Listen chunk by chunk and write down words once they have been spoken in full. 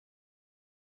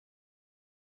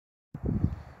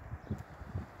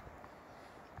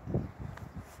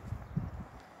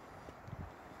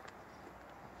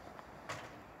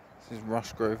This is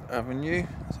Rushgrove Avenue.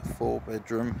 It's a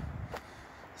 4-bedroom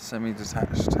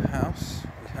semi-detached house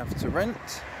we have to rent.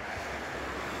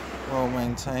 Well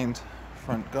maintained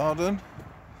front garden.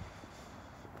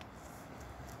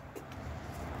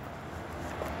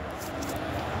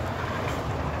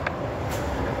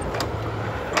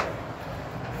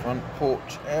 Front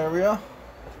porch area.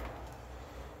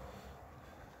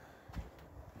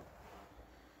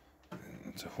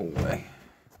 It's a hallway.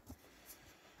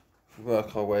 If we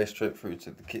work our way straight through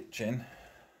to the kitchen,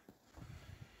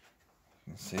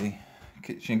 you can see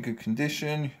kitchen good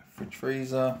condition, fridge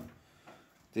freezer,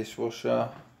 dishwasher,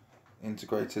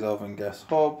 integrated oven gas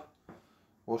hob,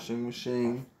 washing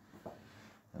machine,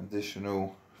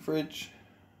 additional fridge,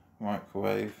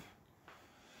 microwave.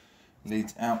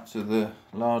 Leads out to the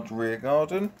large rear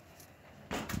garden,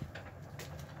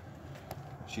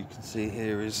 which you can see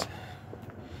here is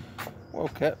well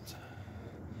kept,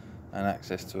 and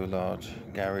access to a large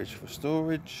garage for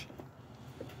storage.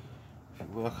 If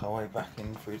we work our way back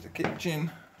in through the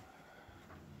kitchen,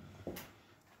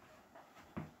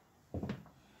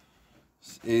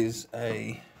 this is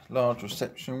a large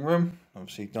reception room,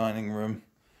 obviously dining room,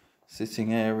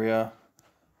 sitting area,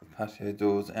 patio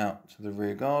doors out to the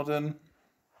rear garden.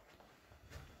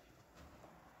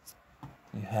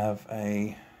 You have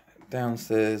a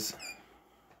downstairs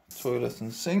toilet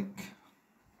and sink.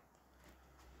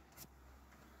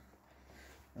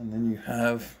 And then you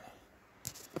have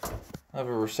a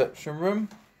reception room.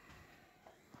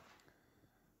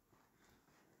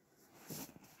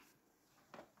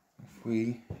 If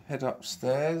we head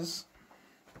upstairs,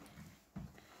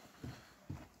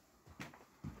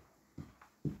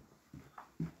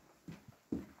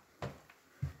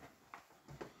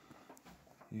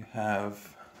 you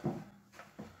have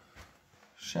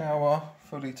shower,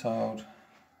 fully tiled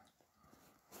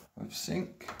with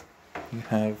sink. You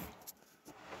have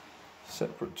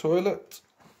separate toilet,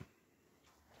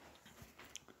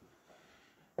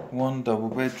 one double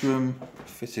bedroom,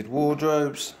 fitted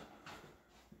wardrobes,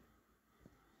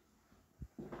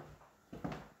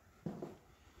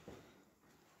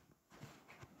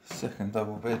 second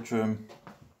double bedroom,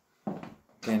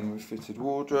 again with fitted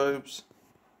wardrobes.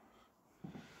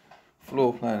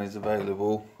 Floor plan is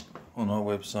available on our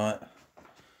website,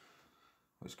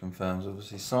 which confirms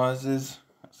obviously sizes.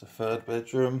 That's a third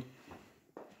bedroom.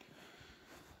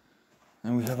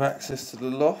 And we have access to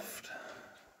the loft,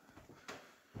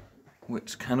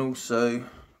 which can also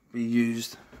be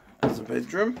used as a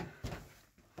bedroom,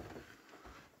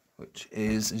 which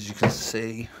is, as you can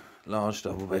see, large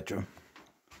double bedroom.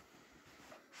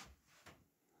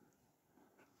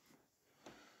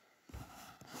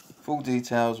 Full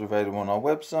details are available on our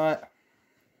website.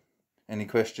 Any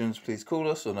questions, please call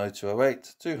us on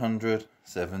 0208 200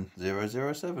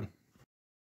 7007.